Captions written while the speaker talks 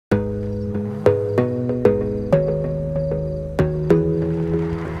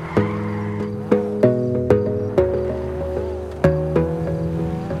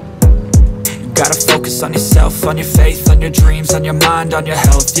yourself, on your faith, on your dreams, on your mind, on your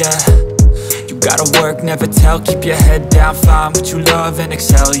health, yeah. You gotta work, never tell, keep your head down, find what you love and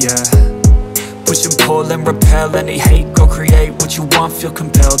excel, yeah. Push and pull and repel any hate, go create what you want, feel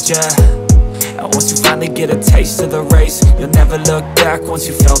compelled, yeah. And once you finally get a taste of the race, you'll never look back once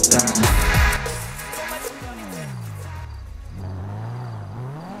you felt that.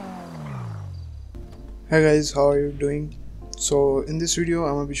 Hey guys, how are you doing? So in this video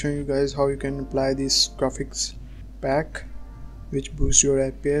I'm gonna be showing you guys how you can apply this graphics pack which boosts your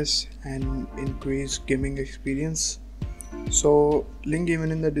FPS and increase gaming experience. So link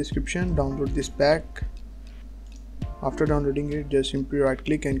given in the description. Download this pack. After downloading it, just simply right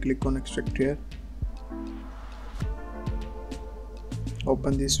click and click on extract here.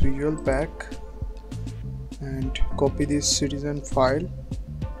 Open this visual pack and copy this citizen file.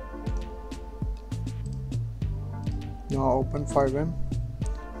 Now open FiveM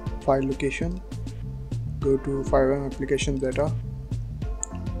file location, go to FiveM application data,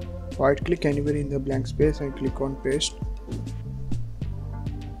 right click anywhere in the blank space and click on paste.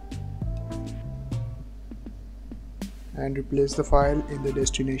 And replace the file in the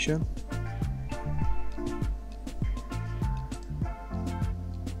destination.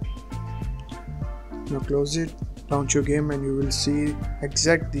 Now close it, launch your game, and you will see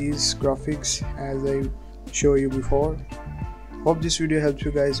exact these graphics as I show you before. Hope this video helps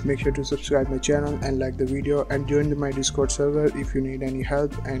you guys. Make sure to subscribe my channel and like the video and join my Discord server if you need any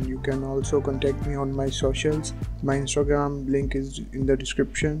help, and you can also contact me on my socials. My Instagram link is in the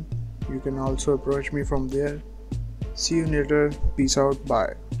description. You can also approach me from there. See you later. Peace out.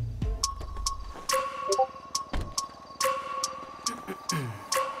 Bye.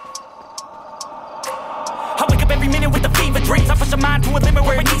 I wake up every minute with the fever dreams. I push my mind to a limit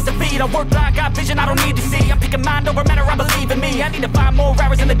where it needs to be. I work blind, got vision I don't need to see. I'm picking mind over matter, I believe in me. I need to find more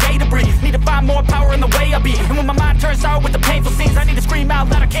hours in the day to breathe. Need to find more power in the way I be. And when my mind turns sour with the painful scenes, I need to scream out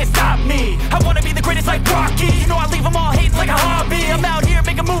loud, I can't stop me. I wanna be the greatest like Rocky. You know I leave them all hating like a hobby. I'm out here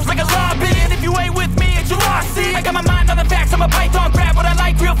making moves like a lobby. And if you ain't with me, it's your loss, see. I got my mind on the facts, I'm a python